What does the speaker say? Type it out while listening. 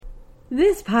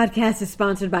This podcast is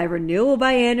sponsored by Renewal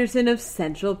by Andersen of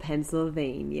Central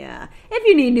Pennsylvania. If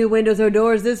you need new windows or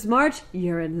doors this March,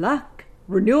 you're in luck.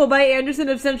 Renewal by Andersen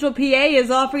of Central PA is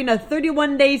offering a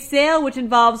 31-day sale which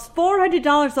involves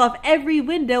 $400 off every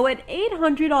window and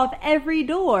 $800 off every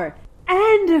door.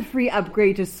 And a free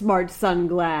upgrade to Smart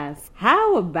Sunglass.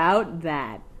 How about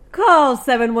that? Call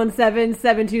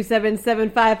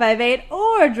 717-727-7558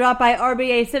 or drop by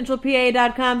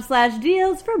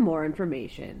rbacentralpa.com/deals for more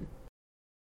information.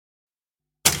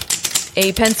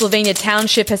 A Pennsylvania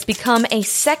township has become a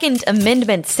Second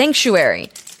Amendment sanctuary.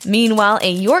 Meanwhile,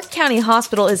 a York County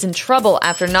hospital is in trouble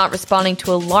after not responding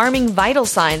to alarming vital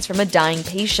signs from a dying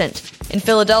patient. In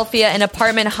Philadelphia, an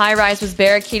apartment high-rise was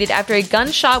barricaded after a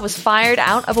gunshot was fired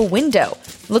out of a window.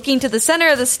 Looking to the center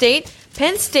of the state,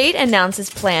 Penn State announces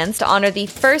plans to honor the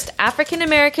first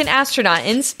African-American astronaut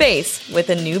in space with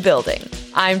a new building.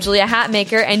 I'm Julia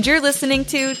Hatmaker, and you're listening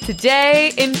to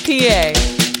Today in PA.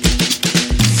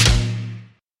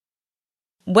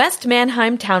 West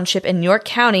Manheim Township in York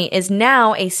County is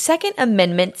now a Second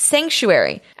Amendment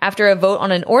sanctuary after a vote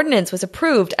on an ordinance was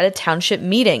approved at a township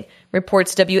meeting,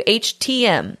 reports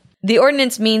WHTM. The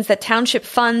ordinance means that township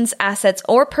funds, assets,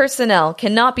 or personnel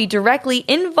cannot be directly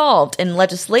involved in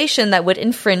legislation that would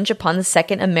infringe upon the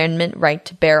Second Amendment right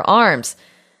to bear arms.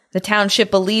 The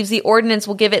township believes the ordinance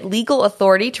will give it legal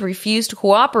authority to refuse to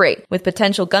cooperate with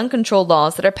potential gun control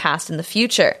laws that are passed in the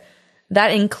future.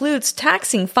 That includes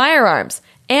taxing firearms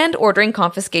and ordering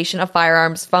confiscation of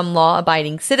firearms from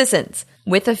law-abiding citizens,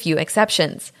 with a few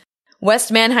exceptions. West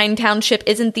Manheim Township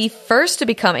isn't the first to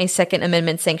become a Second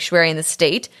Amendment sanctuary in the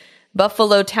state.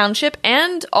 Buffalo Township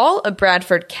and all of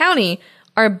Bradford County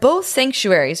are both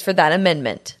sanctuaries for that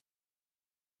amendment.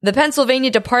 The Pennsylvania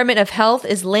Department of Health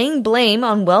is laying blame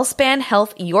on WellSpan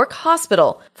Health York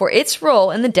Hospital for its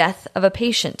role in the death of a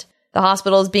patient. The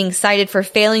hospital is being cited for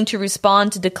failing to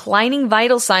respond to declining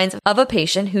vital signs of a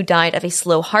patient who died of a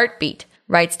slow heartbeat,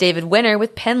 writes David Winter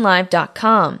with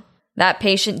PennLive.com. That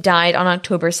patient died on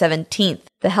October 17th.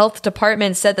 The health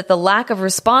department said that the lack of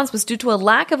response was due to a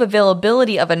lack of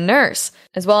availability of a nurse,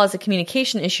 as well as a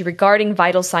communication issue regarding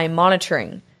vital sign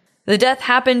monitoring. The death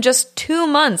happened just 2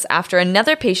 months after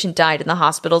another patient died in the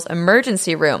hospital's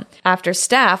emergency room, after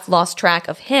staff lost track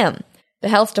of him. The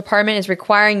health department is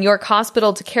requiring York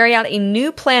Hospital to carry out a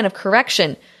new plan of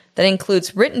correction that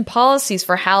includes written policies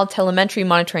for how telemetry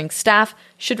monitoring staff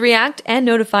should react and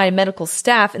notify medical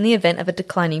staff in the event of a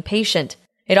declining patient.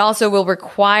 It also will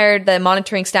require the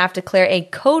monitoring staff declare a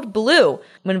code blue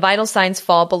when vital signs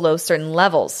fall below certain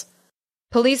levels.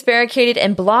 Police barricaded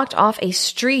and blocked off a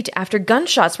street after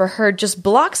gunshots were heard just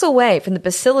blocks away from the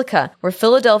Basilica where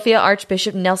Philadelphia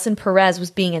Archbishop Nelson Perez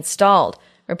was being installed,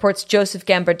 reports Joseph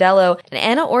Gambardello and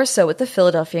Anna Orso with the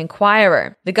Philadelphia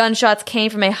Inquirer. The gunshots came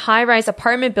from a high-rise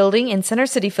apartment building in Center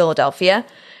City, Philadelphia,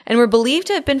 and were believed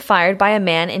to have been fired by a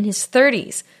man in his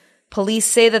 30s. Police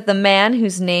say that the man,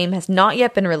 whose name has not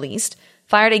yet been released,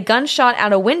 fired a gunshot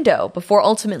out a window before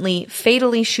ultimately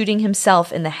fatally shooting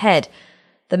himself in the head.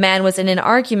 The man was in an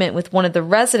argument with one of the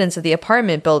residents of the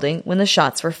apartment building when the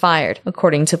shots were fired,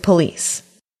 according to police.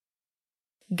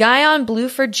 Guyon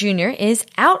Bluford Jr. is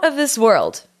out of this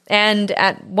world, and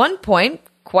at one point,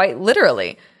 quite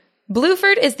literally.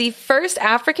 Bluford is the first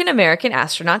African-American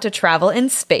astronaut to travel in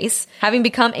space, having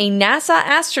become a NASA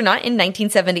astronaut in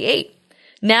 1978.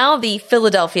 Now the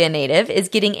Philadelphia native is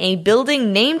getting a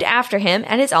building named after him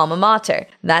at his alma mater.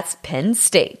 That's Penn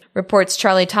State, reports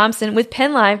Charlie Thompson with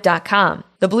PennLive.com.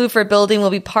 The Bluford building will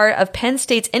be part of Penn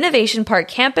State's Innovation Park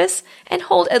campus and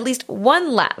hold at least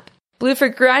one lab.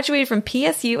 Bluford graduated from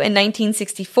PSU in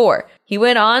 1964. He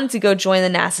went on to go join the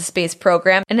NASA space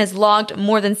program and has logged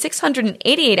more than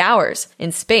 688 hours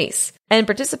in space and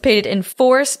participated in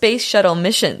 4 space shuttle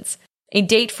missions. A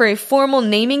date for a formal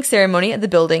naming ceremony at the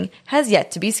building has yet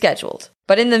to be scheduled.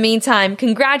 But in the meantime,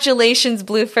 congratulations,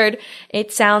 Bluford.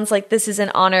 It sounds like this is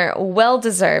an honor well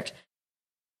deserved.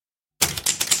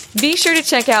 Be sure to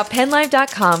check out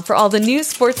PennLive.com for all the news,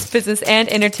 sports, business, and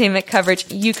entertainment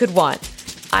coverage you could want.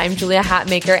 I'm Julia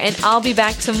Hatmaker, and I'll be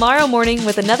back tomorrow morning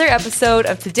with another episode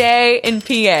of Today in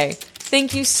PA.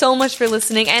 Thank you so much for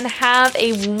listening, and have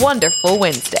a wonderful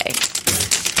Wednesday.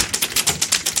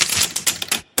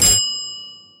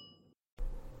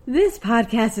 This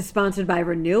podcast is sponsored by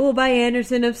Renewal by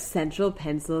Andersen of Central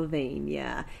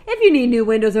Pennsylvania. If you need new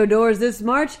windows or doors this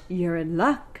March, you're in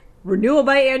luck. Renewal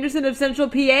by Andersen of Central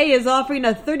PA is offering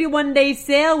a 31-day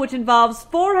sale which involves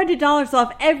 $400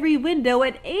 off every window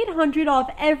and $800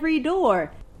 off every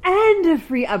door. And a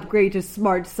free upgrade to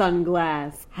Smart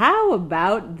Sunglass. How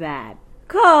about that?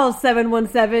 Call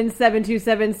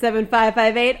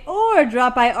 717-727-7558 or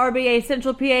drop by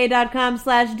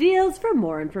rbacentralpa.com/deals for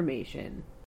more information.